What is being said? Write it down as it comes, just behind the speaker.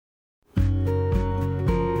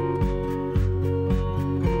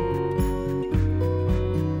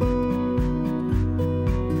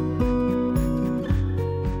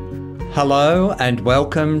Hello and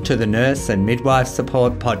welcome to the Nurse and Midwife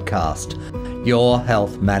Support Podcast. Your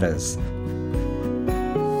health matters.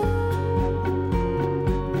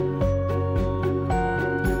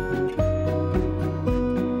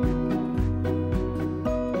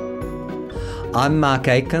 I'm Mark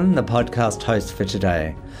Aiken, the podcast host for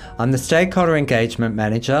today. I'm the Stakeholder Engagement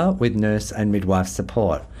Manager with Nurse and Midwife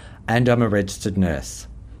Support, and I'm a registered nurse.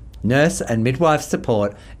 Nurse and Midwife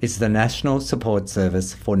Support is the national support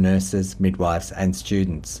service for nurses, midwives and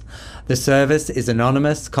students. The service is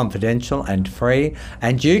anonymous, confidential and free,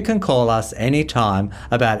 and you can call us anytime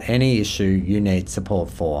about any issue you need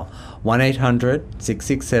support for. 1800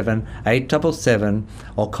 667 877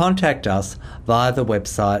 or contact us via the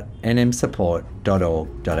website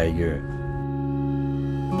nmsupport.org.au.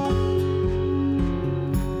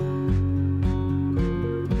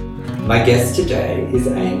 My guest today is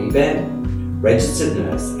Amy Benn, registered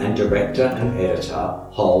nurse and director and editor,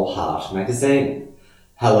 Whole Heart Magazine.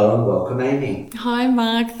 Hello and welcome, Amy. Hi,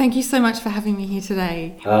 Mark. Thank you so much for having me here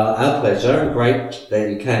today. Our pleasure, and great that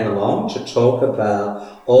you came along to talk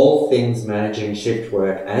about all things managing shift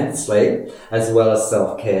work and sleep, as well as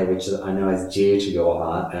self-care, which I know is dear to your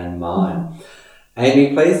heart and mine.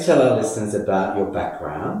 Amy, please tell our listeners about your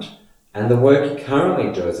background and the work you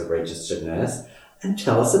currently do as a registered nurse, and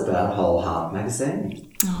tell us about Whole Heart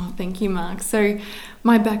Magazine. Oh, thank you, Mark. So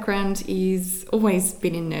my background is always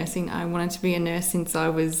been in nursing. I wanted to be a nurse since I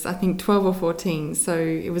was, 12 or 14. So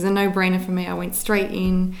it was a no-brainer for me. I went straight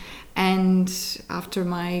in, and after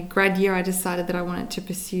my grad year, I decided that I wanted to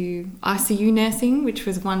pursue ICU nursing, which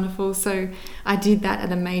was wonderful. So I did that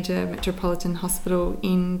at a major metropolitan hospital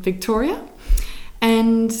in Victoria.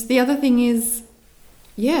 And the other thing is,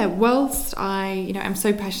 whilst I, am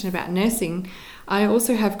so passionate about nursing, I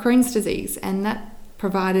also have Crohn's disease, and that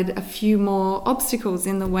provided a few more obstacles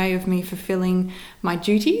in the way of me fulfilling my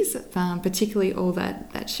duties, particularly all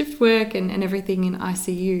that shift work and everything in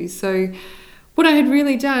ICU. So what I had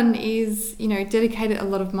really done is, dedicated a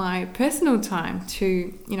lot of my personal time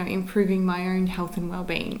to, improving my own health and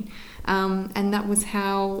well-being. And that was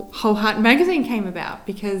how Whole Heart Magazine came about,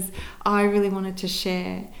 because I really wanted to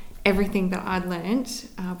share everything that I'd learned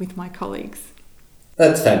with my colleagues.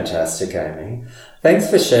 That's fantastic, Amy. Thanks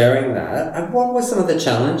for sharing that. And what were some of the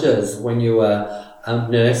challenges when you were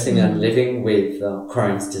nursing and living with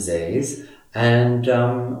Crohn's disease? And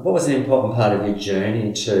what was an important part of your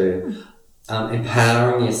journey to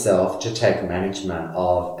empowering yourself to take management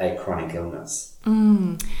of a chronic illness?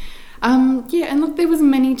 And look, there was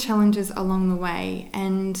many challenges along the way.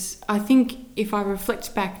 And I think if I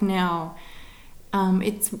reflect back now,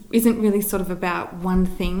 it isn't really sort of about one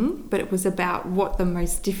thing, but it was about what the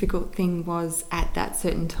most difficult thing was at that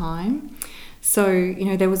certain time. So,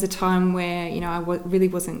 there was a time where, I really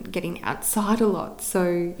wasn't getting outside a lot.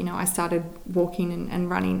 So, I started walking and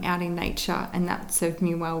running out in nature, and that served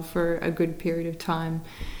me well for a good period of time.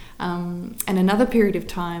 And another period of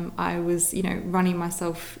time, I was, running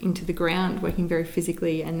myself into the ground, working very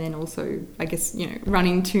physically, and then also,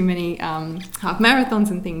 running too many half marathons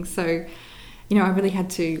and things. So, I really had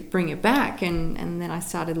to bring it back, and then I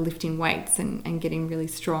started lifting weights and getting really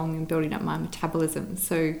strong and building up my metabolism.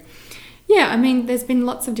 So, there's been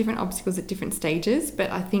lots of different obstacles at different stages, but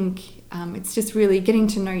I think it's just really getting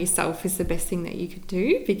to know yourself is the best thing that you could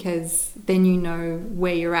do, because then you know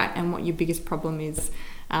where you're at and what your biggest problem is,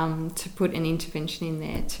 to put an intervention in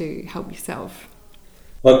there to help yourself.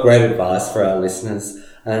 What great advice for our listeners,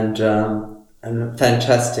 and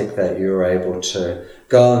fantastic that you were able to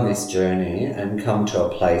go on this journey and come to a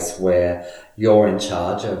place where you're in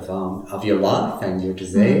charge of your life and your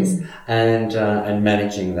disease and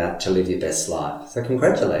managing that to live your best life. So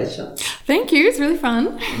congratulations. Thank you. It's really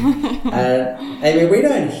fun. Amy, we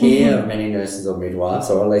don't hear of many nurses or midwives,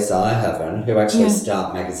 or at least I haven't, who actually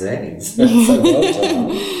start magazines. So well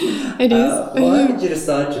done. It is. Why did you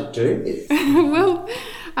decide to do this? Well,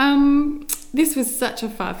 this was such a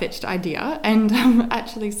far-fetched idea, and I'm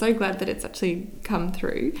actually so glad that it's actually come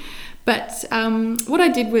through. But what I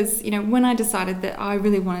did was, when I decided that I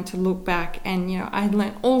really wanted to look back and, I had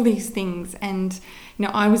learnt all these things, and,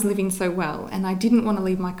 I was living so well, and I didn't want to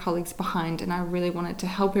leave my colleagues behind, and I really wanted to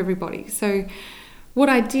help everybody. So what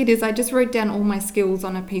I did is I just wrote down all my skills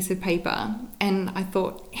on a piece of paper, and I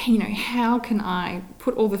thought, how can I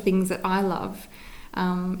put all the things that I love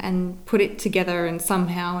and put it together and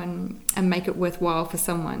somehow and make it worthwhile for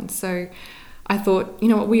someone. So I thought,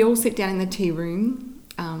 we all sit down in the tea room.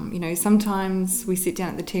 Sometimes we sit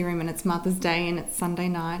down at the tea room and it's Mother's Day and it's Sunday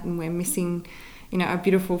night and we're missing, a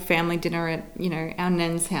beautiful family dinner at, our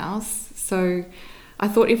nan's house. So I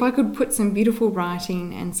thought if I could put some beautiful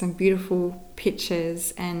writing and some beautiful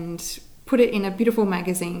pictures and put it in a beautiful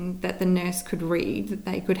magazine that the nurse could read, that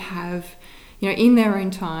they could have, in their own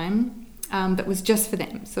time, that was just for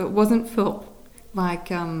them. So it wasn't for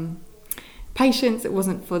patients, it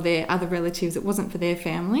wasn't for their other relatives, it wasn't for their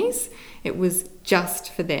families, it was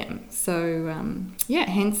just for them. So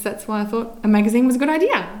hence that's why I thought a magazine was a good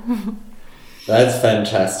idea. That's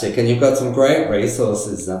fantastic. And you've got some great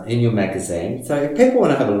resources in your magazine. So if people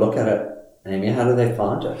want to have a look at it, Amy, how do they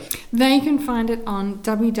find it? They can find it on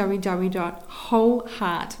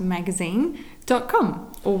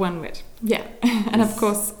www.wholeheartmagazine.com, all one word. Yeah. And of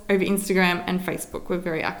course, over Instagram and Facebook, we're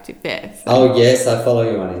very active there. So. Oh, yes, I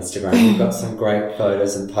follow you on Instagram. You've got some great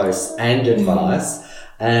photos and posts and advice.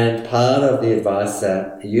 And part of the advice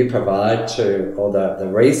that you provide to, or the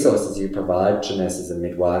resources you provide to nurses and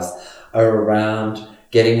midwives are around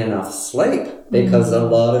getting enough sleep, because a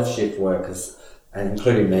lot of shift workers,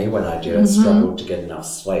 including me when I did it, struggled to get enough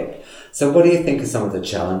sleep. So what do you think are some of the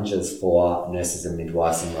challenges for nurses and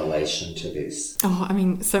midwives in relation to this? Oh, I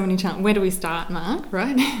mean, so many challenges. Where do we start, Mark,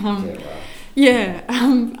 right?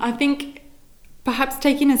 I think perhaps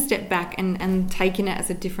taking a step back and taking it as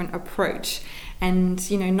a different approach,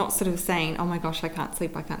 and, not sort of saying, oh my gosh, I can't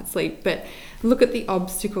sleep, but look at the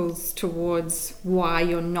obstacles towards why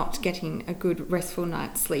you're not getting a good restful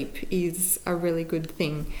night's sleep is a really good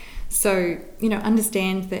thing. So,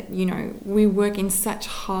 understand that, we work in such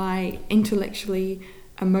high intellectually,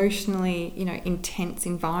 emotionally, intense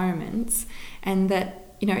environments, and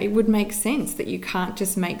that, it would make sense that you can't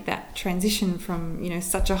just make that transition from,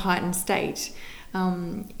 such a heightened state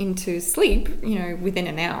into sleep, within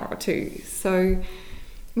an hour or two. So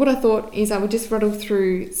what I thought is I would just rattle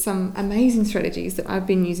through some amazing strategies that I've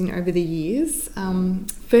been using over the years.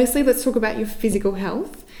 Firstly, let's talk about your physical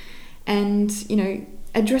health and,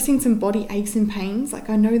 addressing some body aches and pains. Like,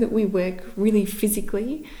 I know that we work really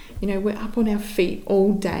physically, we're up on our feet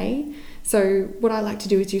all day. So what I like to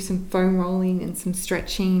do is do some foam rolling and some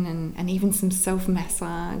stretching and even some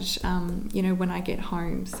self-massage, when I get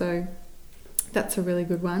home. So that's a really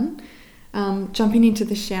good one. Jumping into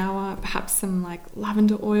the shower, perhaps some like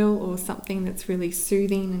lavender oil or something that's really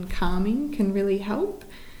soothing and calming can really help.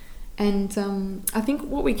 And I think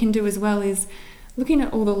what we can do as well is looking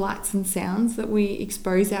at all the lights and sounds that we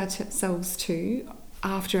expose ourselves to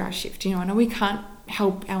after our shift. I know we can't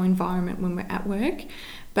help our environment when we're at work,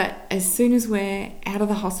 but as soon as we're out of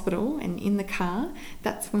the hospital and in the car,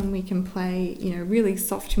 that's when we can play, really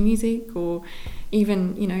soft music, or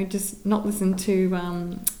even, just not listen to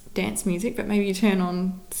dance music, but maybe you turn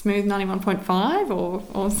on Smooth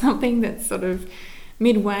 91.5 or something that's sort of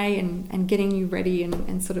midway and getting you ready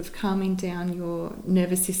and sort of calming down your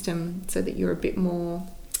nervous system so that you're a bit more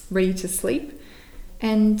ready to sleep.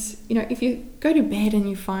 And, if you go to bed and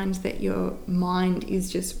you find that your mind is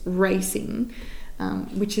just racing,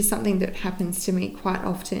 which is something that happens to me quite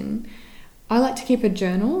often, I like to keep a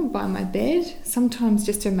journal by my bed, sometimes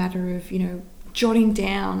just a matter of, jotting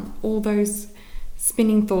down all those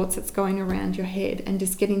spinning thoughts that's going around your head and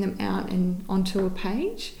just getting them out and onto a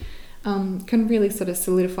page. Can really sort of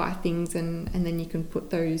solidify things and then you can put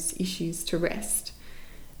those issues to rest.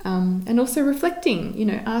 And also reflecting,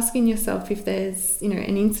 asking yourself if there's,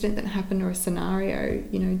 an incident that happened or a scenario,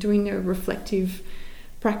 doing a reflective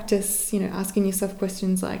practice, asking yourself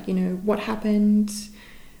questions like, what happened?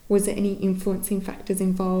 Was there any influencing factors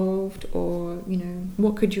involved? Or,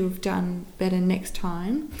 what could you have done better next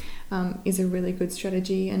time? Is a really good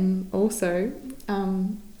strategy. And also,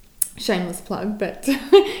 shameless plug, but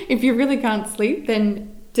if you really can't sleep,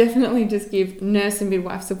 then definitely just give nurse and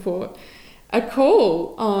midwife support a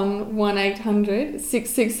call on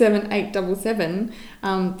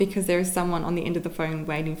 1-800-667-877 because there is someone on the end of the phone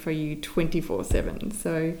waiting for you 24/7.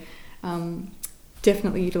 So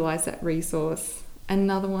definitely utilize that resource.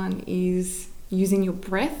 Another one is using your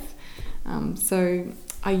breath. So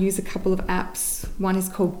I use a couple of apps. One is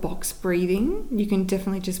called Box Breathing. You can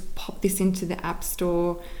definitely just pop this into the App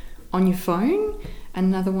Store on your phone.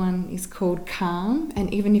 Another one is called Calm,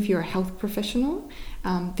 and even if you're a health professional,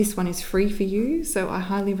 this one is free for you. So I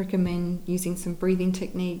highly recommend using some breathing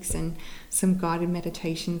techniques and some guided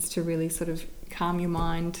meditations to really sort of calm your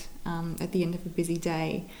mind at the end of a busy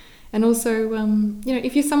day. And also,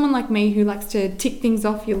 if you're someone like me who likes to tick things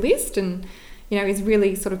off your list and, is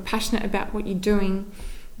really sort of passionate about what you're doing,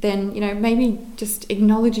 then, maybe just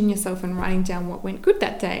acknowledging yourself and writing down what went good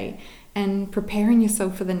that day and preparing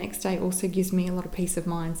yourself for the next day also gives me a lot of peace of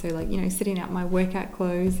mind. So setting out my workout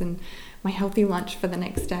clothes and my healthy lunch for the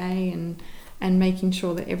next day and making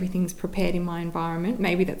sure that everything's prepared in my environment.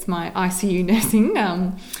 Maybe that's my ICU nursing,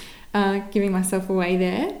 giving myself away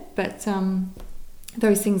there. But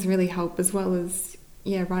those things really help, as well as,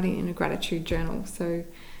 writing in a gratitude journal. So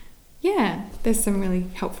yeah, there's some really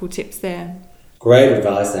helpful tips there. Great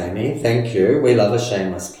advice, Amy. Thank you. We love a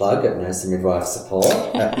shameless plug at Nurse and Midwife Support.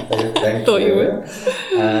 Thank Thought you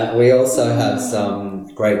would. We also have some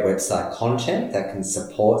great website content that can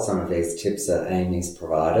support some of these tips that Amy's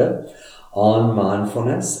provided on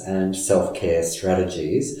mindfulness and self-care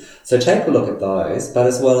strategies. So take a look at those. But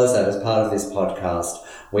as well as that, as part of this podcast,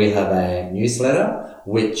 we have a newsletter,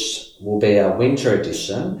 which will be our winter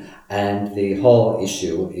edition. And the whole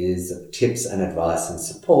issue is tips and advice and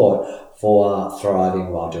support for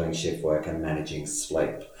thriving while doing shift work and managing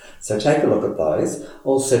sleep. So take a look at those.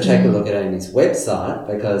 Also take a look at Amy's website,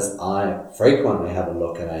 because I frequently have a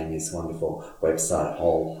look at Amy's wonderful website,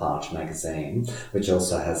 Whole Heart Magazine, which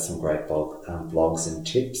also has some great blogs and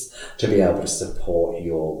tips to be able to support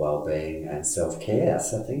your well-being and self-care.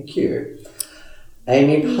 So thank you.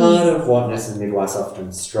 Amy, part of what nurses and midwives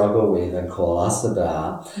often struggle with and call us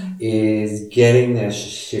about is getting their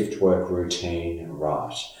shift work routine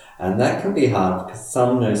right. And that can be hard because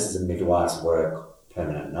some nurses and midwives work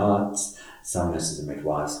permanent nights, some nurses and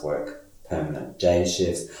midwives work permanent day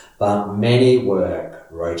shifts, but many work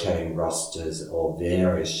rotating rosters or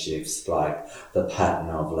various shifts, like the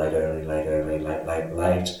pattern of late, early,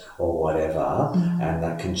 late, or whatever, and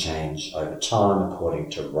that can change over time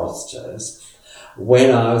according to rosters.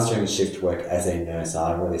 When I was doing shift work as a nurse,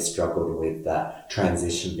 I really struggled with that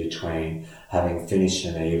transition between having finished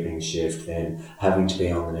an evening shift, then having to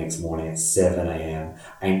be on the next morning at 7 a.m.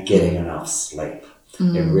 and getting enough sleep.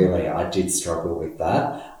 I did struggle with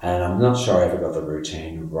that, and I'm not sure I ever got the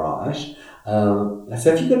routine right. So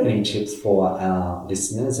have you got any tips for our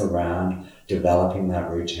listeners around developing that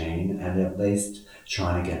routine and at least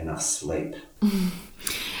trying to get enough sleep?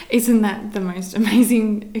 Isn't that the most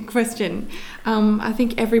amazing question? I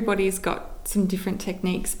think everybody's got some different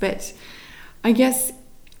techniques, but I guess,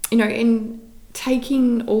 in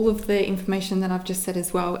taking all of the information that I've just said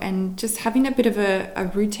as well, and just having a bit of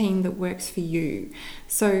a routine that works for you.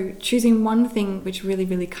 So choosing one thing which really,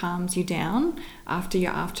 really calms you down after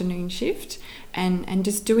your afternoon shift, and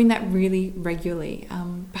just doing that really regularly.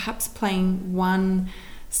 Perhaps playing one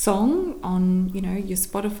song on your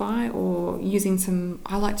Spotify, or using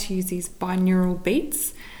I like to use these binaural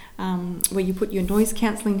beats, where you put your noise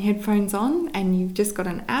cancelling headphones on and you've just got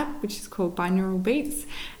an app which is called Binaural Beats,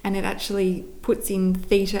 and it actually puts in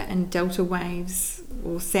theta and delta waves,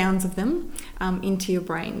 or sounds of them, into your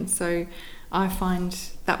brain. So I find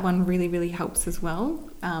that one really, really helps as well,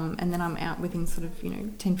 and then I'm out within sort of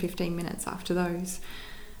 10-15 minutes after those.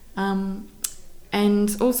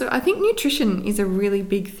 And also, I think nutrition is a really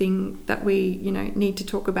big thing that we, need to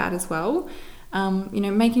talk about as well.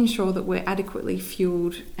 Making sure that we're adequately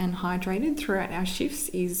fueled and hydrated throughout our shifts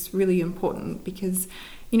is really important, because,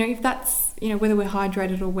 if that's, whether we're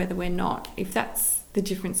hydrated or whether we're not, if that's the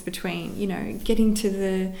difference between, getting to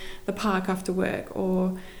the park after work,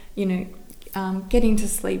 or, getting to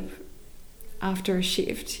sleep after a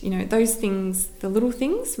shift, those things, the little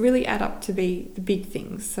things really add up to be the big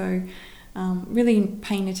things. So really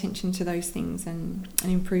paying attention to those things and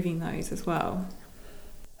improving those as well.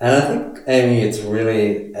 And I think, Amy, it's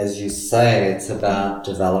really, as you say, it's about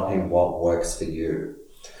developing what works for you.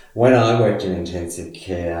 When I worked in intensive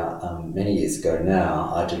care many years ago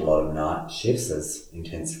now, I did a lot of night shifts, as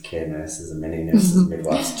intensive care nurses and many nurses and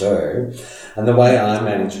midwives do. And the way I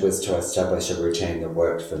managed was to establish a routine that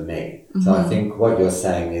worked for me. So I think what you're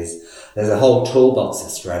saying is there's a whole toolbox of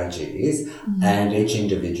strategies, and each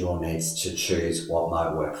individual needs to choose what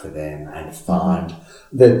might work for them and find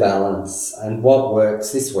their balance. And what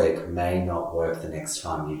works this week may not work the next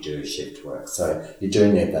time you do shift work. So you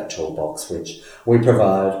do need that toolbox, which we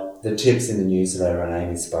provide the tips in the newsletter, and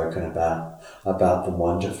Amy's spoken about them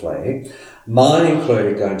wonderfully. Mine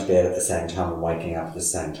included going to bed at the same time and waking up at the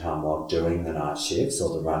same time while doing the night shifts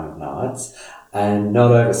or the run of nights, and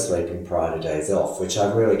not oversleeping prior to days off, which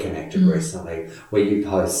I really connected recently, where you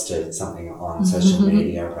posted something on social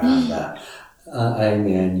media around that.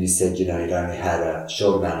 Amy, and you said, you'd only had a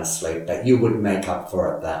short amount of sleep, but you would make up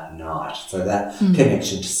for it that night. So that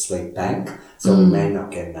connection to sleep bank. So we may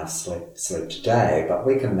not get enough sleep today, but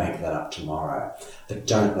we can make that up tomorrow. But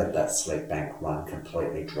don't let that sleep bank run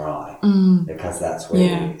completely dry, because that's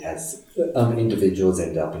where we, as individuals,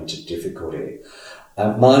 end up into difficulty.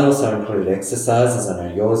 Mine also included exercise, as I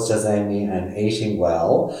know yours does, Amy, and eating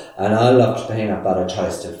well. And I loved peanut butter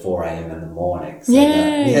toast at 4 a.m. in the morning. So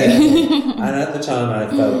and at the time I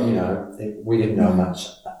felt, we didn't know much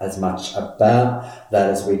as much about that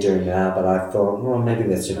as we do now, but I thought, well, maybe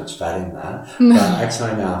there's too much fat in that. But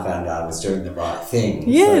actually now I found out I was doing the right thing.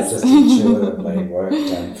 Yes. So it just intuitively worked,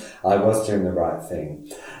 and I was doing the right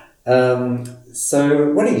thing.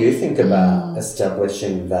 So what do you think about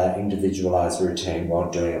establishing that individualised routine while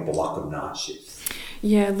doing a block of night shifts?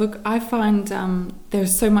 Yeah, look, I find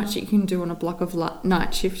there's so much you can do on a block of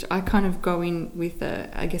night shift. I kind of go in with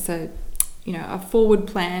a forward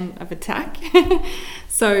plan of attack.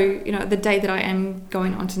 So, the day that I am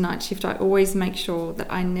going onto night shift, I always make sure that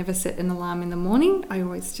I never set an alarm in the morning. I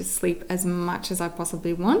always just sleep as much as I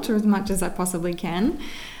possibly want or as much as I possibly can.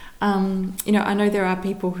 I know there are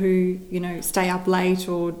people who, stay up late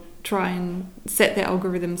or try and set their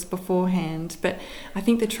algorithms beforehand. But I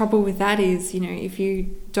think the trouble with that is, if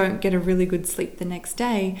you don't get a really good sleep the next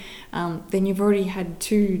day, then you've already had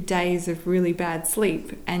 2 days of really bad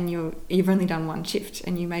sleep and you've only done one shift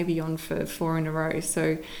and you may be on for 4 in a row.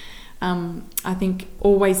 So I think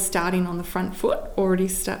always starting on the front foot,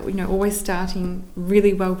 always starting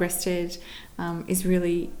really well rested is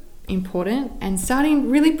really important, and starting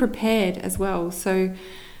really prepared as well. So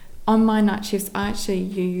on my night shifts, I actually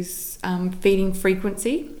use feeding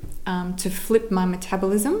frequency to flip my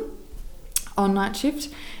metabolism on night shift.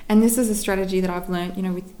 And this is a strategy that I've learned,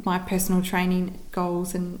 with my personal training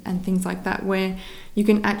goals and things like that, where you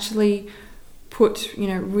can actually put,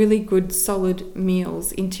 really good solid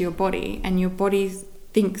meals into your body, and your body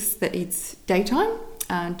thinks that it's daytime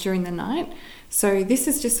during the night. So this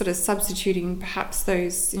is just sort of substituting perhaps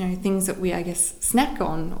those, things that we, I guess, snack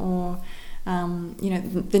on, or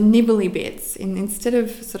the nibbly bits, instead of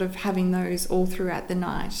sort of having those all throughout the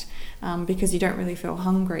night because you don't really feel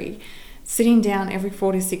hungry. Sitting down every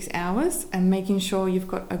 4 to 6 hours and making sure you've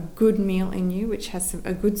got a good meal in you, which has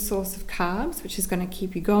a good source of carbs, which is going to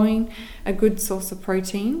keep you going, a good source of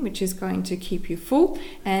protein, which is going to keep you full,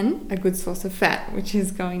 and a good source of fat, which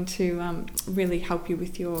is going to really help you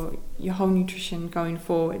with your whole nutrition going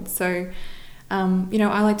forward. So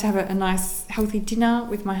I like to have a nice healthy dinner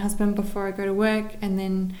with my husband before I go to work, and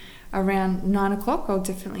then around 9 o'clock I'll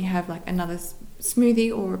definitely have like another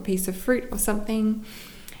smoothie or a piece of fruit or something.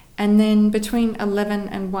 And then between 11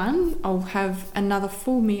 and 1 I'll have another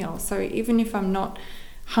full meal. So even if I'm not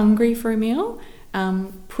hungry for a meal,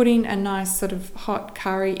 putting a nice sort of hot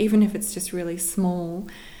curry, even if it's just really small,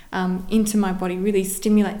 into my body really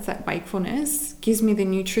stimulates that wakefulness, gives me the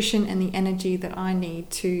nutrition and the energy that I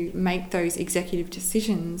need to make those executive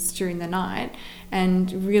decisions during the night,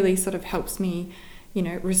 and really sort of helps me,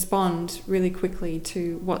 respond really quickly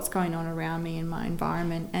to what's going on around me in my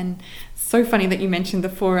environment. And so funny that you mentioned the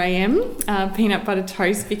 4 a.m. Peanut butter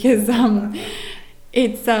toast, because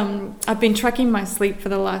it's I've been tracking my sleep for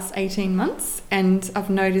the last 18 months, and I've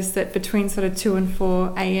noticed that between sort of 2 and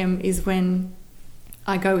 4 a.m. is when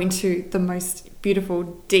I go into the most beautiful,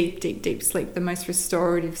 deep sleep, the most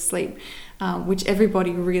restorative sleep, which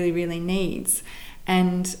everybody really, really needs.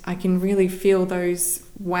 And I can really feel those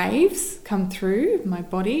waves come through my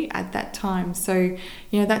body at that time. So,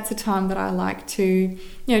 that's a time that I like to,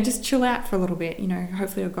 just chill out for a little bit.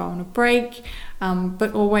 Hopefully I'll go on a break,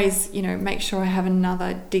 but always, make sure I have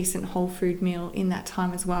another decent whole food meal in that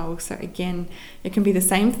time as well. So again, it can be the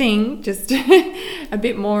same thing, just a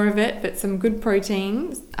bit more of it, but some good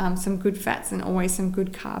protein, some good fats, and always some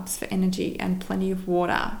good carbs for energy, and plenty of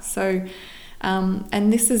water. So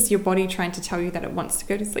and this is your body trying to tell you that it wants to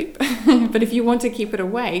go to sleep. But if you want to keep it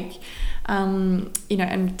awake, and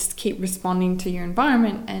just keep responding to your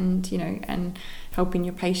environment and, and helping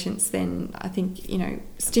your patients, then I think,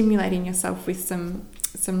 stimulating yourself with some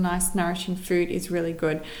nice nourishing food is really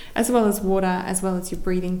good, as well as water, as well as your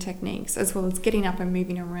breathing techniques, as well as getting up and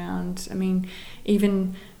moving around. I mean,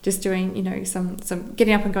 even just doing, some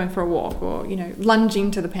getting up and going for a walk, or, lunging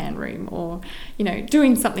to the pan room, or,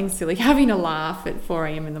 doing something silly, having a laugh at 4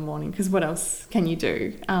 a.m. in the morning, because what else can you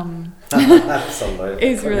do? Absolutely.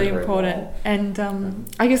 Is really important. And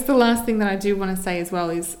I guess the last thing that I do want to say as well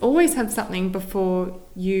is always have something before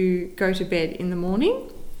you go to bed in the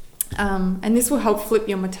morning. And this will help flip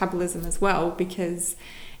your metabolism as well, because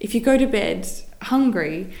if you go to bed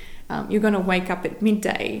hungry, you're going to wake up at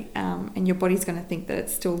midday, and your body's going to think that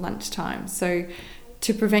it's still lunchtime. So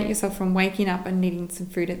to prevent yourself from waking up and needing some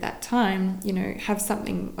food at that time, have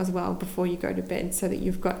something as well before you go to bed, so that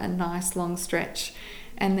you've got a nice long stretch.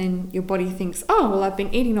 And then your body thinks, oh, well, I've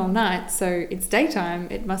been eating all night, so it's daytime,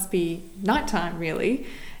 it must be nighttime really.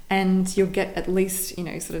 And you'll get at least,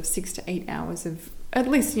 sort of 6 to 8 hours of at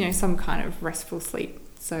least, some kind of restful sleep.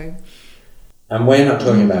 So And we're not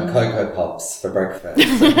talking about Cocoa Pops for breakfast.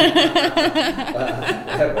 We're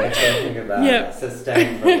talking about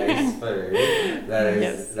sustained release food that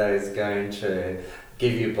is going to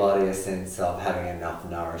give your body a sense of having enough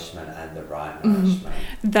nourishment and the right nourishment.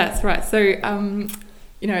 That's right. So,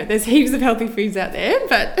 there's heaps of healthy foods out there,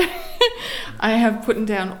 but I have put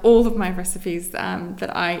down all of my recipes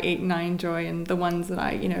that I eat and I enjoy, and the ones that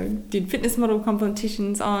I, did fitness model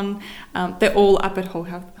competitions on. They're all up at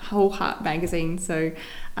Whole Heart magazine, so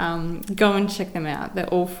go and check them out. They're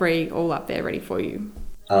all free, all up there, ready for you.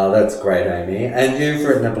 Oh, that's great, Amy. And you've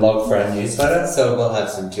written a blog for our newsletter, so we'll have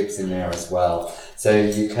some tips in there as well. So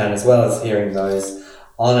you can, as well as hearing those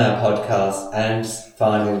on our podcast and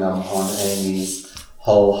finding them on Amy's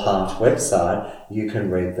Whole Heart website, you can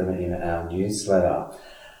read them in our newsletter.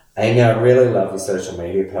 Amy, I really love your social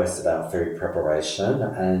media posts about food preparation,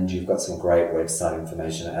 and you've got some great website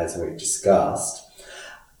information as we've discussed.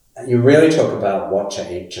 You really talk about what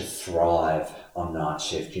to eat to thrive on night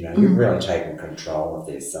shift. You've really taken control of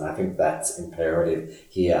this, and I think that's imperative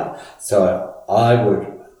here. So I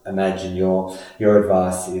would imagine your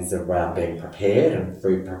advice is around being prepared and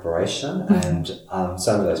food preparation, and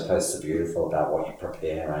some of those posts are beautiful about what you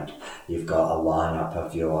prepare, and you've got a lineup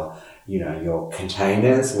of your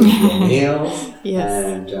containers with your meals.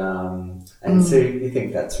 Yes. And so you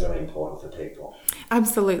think that's really important for people.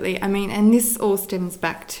 Absolutely. I mean, and this all stems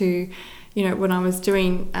back to when I was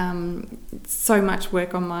doing so much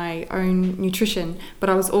work on my own nutrition, but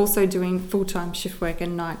I was also doing full-time shift work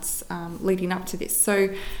and nights leading up to this. So,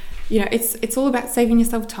 it's all about saving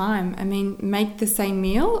yourself time. I mean, make the same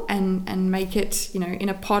meal and make it, in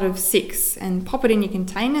a pot of 6 and pop it in your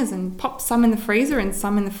containers and pop some in the freezer and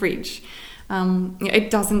some in the fridge. It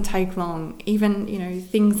doesn't take long. Even,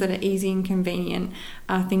 things that are easy and convenient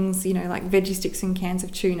are things, like veggie sticks and cans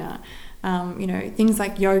of tuna. Things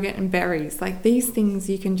like yogurt and berries, like these things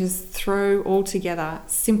you can just throw all together,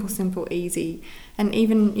 simple, easy. And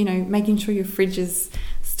even, making sure your fridge is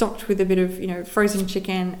stocked with a bit of, frozen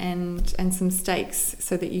chicken and some steaks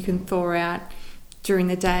so that you can thaw out during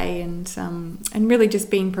the day, and really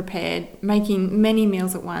just being prepared, making many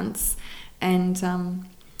meals at once. And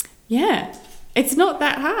it's not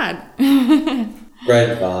that hard. Great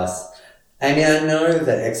advice. Amy, I know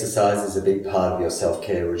that exercise is a big part of your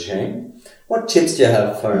self-care routine. What tips do you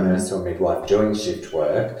have for a nurse or midwife doing shift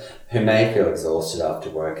work who may feel exhausted after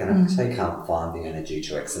work and actually can't find the energy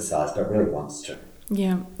to exercise but really wants to?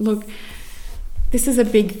 Yeah, look, this is a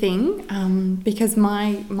big thing because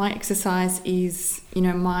my exercise is,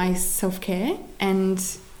 my self-care,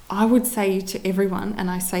 and I would say to everyone, and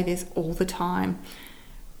I say this all the time,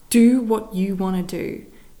 do what you want to do.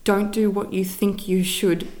 Don't do what you think you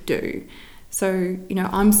should do. So,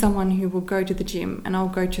 I'm someone who will go to the gym and I'll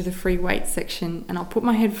go to the free weights section and I'll put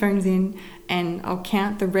my headphones in and I'll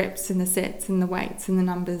count the reps and the sets and the weights and the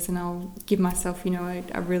numbers, and I'll give myself,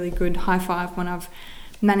 a really good high five when I've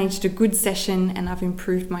managed a good session and I've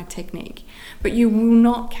improved my technique. But you will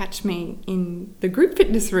not catch me in the group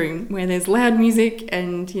fitness room where there's loud music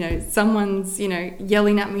and, someone's,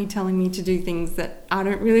 yelling at me, telling me to do things that I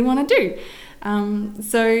don't really want to do.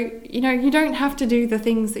 So, you don't have to do the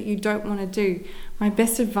things that you don't want to do. My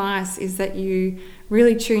best advice is that you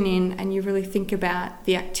really tune in and you really think about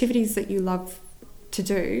the activities that you love to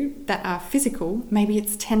do that are physical. Maybe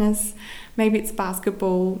it's tennis, maybe it's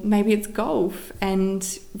basketball, maybe it's golf,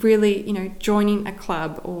 and really, joining a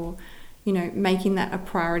club or, making that a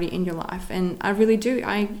priority in your life. And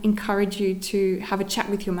I encourage you to have a chat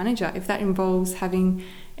with your manager. If that involves having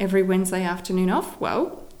every Wednesday afternoon off,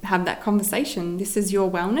 well, have that conversation. This is your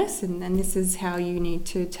wellness, and this is how you need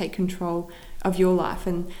to take control of your life.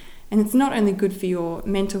 And it's not only good for your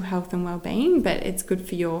mental health and well-being, but it's good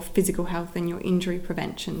for your physical health and your injury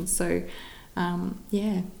prevention. So,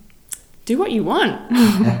 do what you want.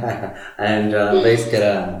 And at least get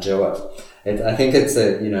out and do it. I think it's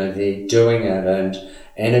the doing it and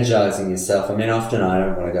energizing yourself. I mean, often I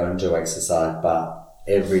don't want to go and do exercise, but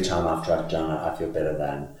every time after I've done it, I feel better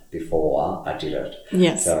than before I did it.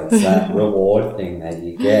 Yes. So it's that reward thing that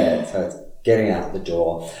you get. So it's getting out the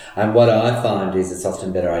door. And what I find is it's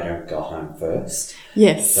often better I don't go home first.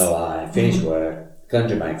 Yes. So I finish work, go and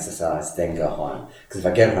do my exercise, then go home. Because if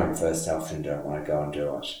I get home first, I often don't want to go and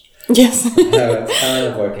do it. Yes. So it's kind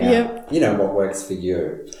of working out, what works for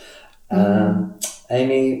you.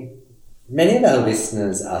 Amy, Many of our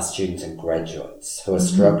listeners are students and graduates who are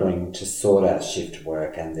struggling to sort out shift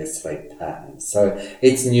work and their sleep patterns. So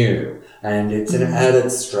it's new and it's an added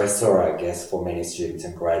stressor, I guess, for many students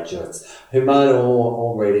and graduates who might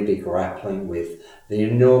already be grappling with the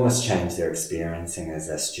enormous change they're experiencing as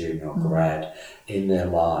a student or grad in their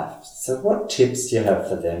life. So what tips do you have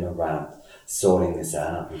for them around sorting this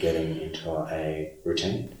out and getting into a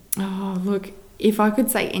routine? Oh, look, if I could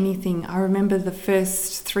say anything, I remember the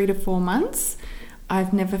first 3 to 4 months,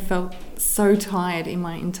 I've never felt so tired in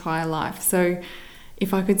my entire life. So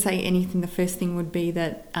if I could say anything, the first thing would be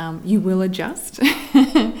that you will adjust.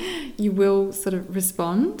 You will sort of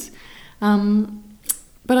respond.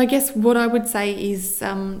 But I guess what I would say is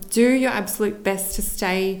do your absolute best to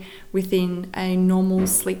stay within a normal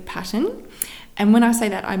sleep pattern. And when I say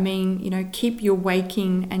that, I mean, keep your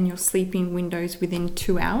waking and your sleeping windows within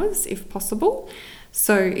 2 hours if possible.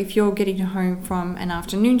 So if you're getting home from an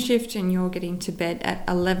afternoon shift and you're getting to bed at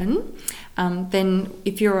 11, then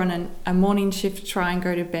if you're on a morning shift, try and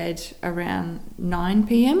go to bed around 9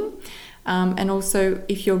 p.m. And also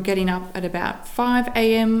if you're getting up at about 5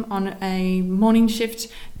 a.m. on a morning shift,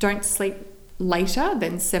 don't sleep later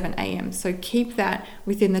than 7 a.m. So keep that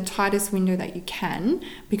within the tightest window that you can,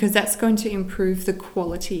 because that's going to improve the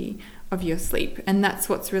quality of your sleep. And that's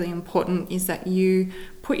what's really important, is that you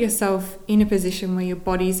put yourself in a position where your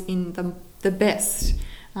body's in the best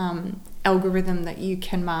algorithm that you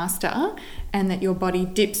can master, and that your body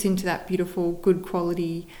dips into that beautiful, good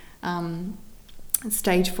quality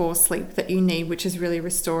stage 4 sleep that you need, which is really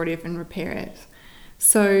restorative and reparative.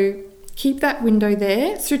 So keep that window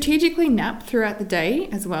there. Strategically nap throughout the day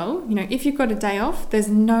as well. If you've got a day off, there's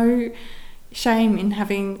no shame in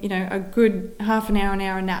having, a good half an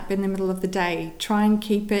hour nap in the middle of the day. Try and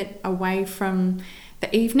keep it away from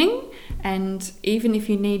the evening. And even if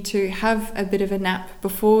you need to have a bit of a nap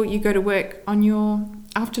before you go to work on your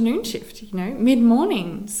afternoon shift,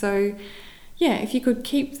 mid-morning. So yeah, if you could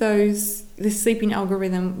keep the sleeping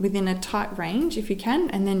algorithm within a tight range if you can,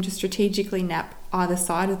 and then just strategically nap either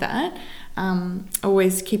side of that.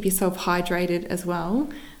 Always keep yourself hydrated as well.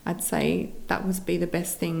 I'd say that would be the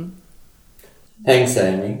best thing. Thanks,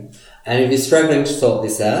 Amy. And if you're struggling to sort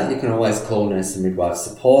this out, you can always call Nurse and Midwife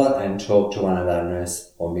Support and talk to one of our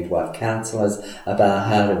nurse or midwife counsellors about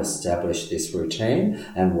how to establish this routine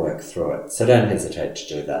and work through it. So don't hesitate to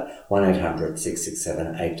do that.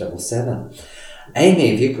 1-800-667-877. Amy,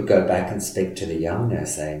 if you could go back and speak to the young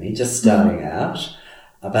nurse, Amy, just starting out,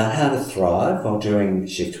 about how to thrive while doing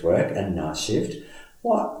shift work and night shift,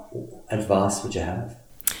 what advice would you have?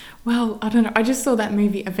 Well, I don't know. I just saw that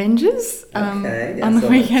movie Avengers on the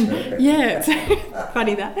weekend. Yeah, it's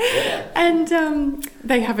funny that. Yeah. And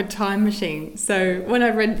they have a time machine. So when I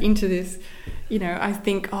read into this, I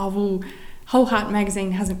think, Whole Heart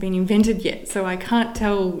Magazine hasn't been invented yet, so I can't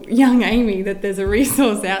tell young Amy that there's a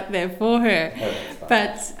resource out there for her. Oh,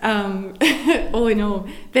 but all in all,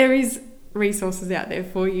 there is resources out there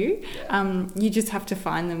for you. Yeah. You just have to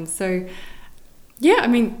find them. So yeah,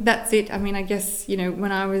 that's it. I guess,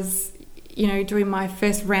 when I was, doing my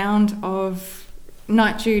first round of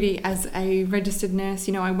night duty as a registered nurse,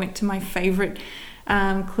 I went to my favourite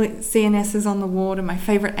CNSs on the ward and my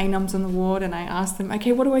favourite ANOMs on the ward, and I asked them,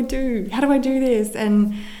 okay, what do I do? How do I do this?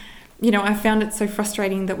 And, I found it so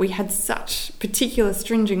frustrating that we had such particular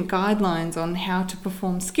stringent guidelines on how to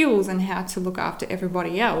perform skills and how to look after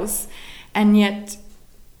everybody else, and yet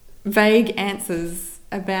vague answers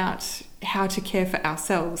about how to care for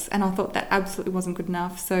ourselves. And I thought that absolutely wasn't good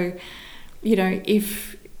enough. So,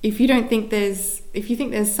 if you think there's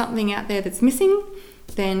something out there that's missing,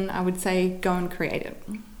 then I would say go and create it.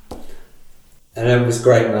 And it was a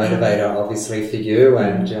great motivator, obviously, for you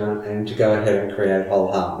and to go ahead and create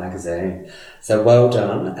Whole Heart Magazine. So well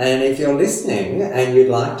done. And if you're listening and you'd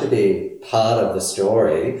like to be part of the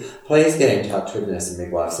story, please get in touch with Nurse and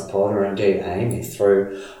Midwife Support, or indeed Amy,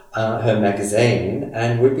 through her magazine,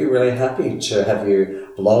 and we'd be really happy to have you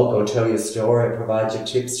blog or tell your story, provide your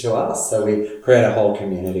tips to us. So we create a whole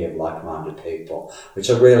community of like-minded people, which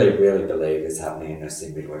I really, really believe is happening in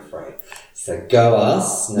nursing midwifery. So go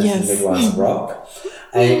us, Nursing Midwives Rock.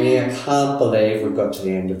 Amy, I can't believe we've got to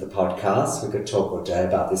the end of the podcast. We could talk all day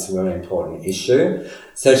about this really important issue.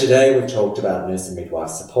 So today we've talked about nurse and midwife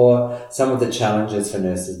support, some of the challenges for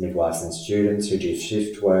nurses, midwives and students who do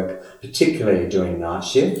shift work, particularly doing night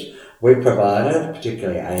shift. We've provided,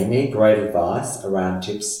 particularly Amy, great advice around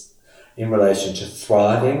tips in relation to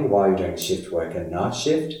thriving while you're doing shift work and night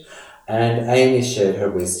shift. And Amy shared her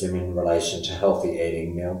wisdom in relation to healthy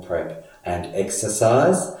eating, meal prep and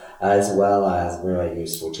exercise, as well as really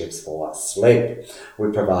useful tips for sleep.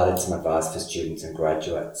 We provided some advice for students and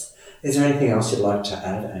graduates. Is there anything else you'd like to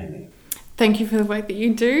add, Amy? Thank you for the work that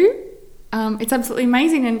you do. It's absolutely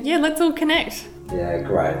amazing, and yeah, let's all connect. Yeah,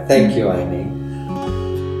 great. Thank you, Amy.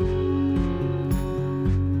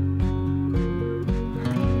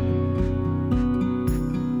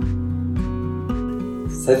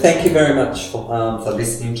 So thank you very much for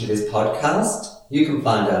listening to this podcast. You can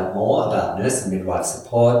find out more about nurse and midwife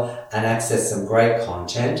support and access some great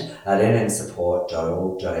content at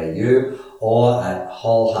nnsupport.org.au or at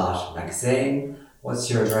Whole Heart Magazine. What's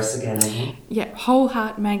your address again, Amy? Yeah,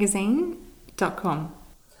 wholeheartmagazine.com.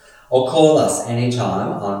 Or call us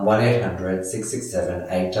anytime on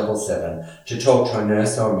 1-800-667-877 to talk to a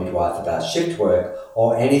nurse or a midwife about shift work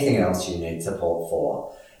or anything else you need support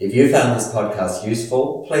for. If you found this podcast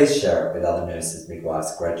useful, please share it with other nurses,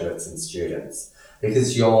 midwives, graduates and students,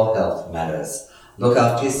 because your health matters. Look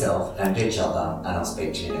after yourself and each other, and I'll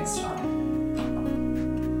speak to you next time.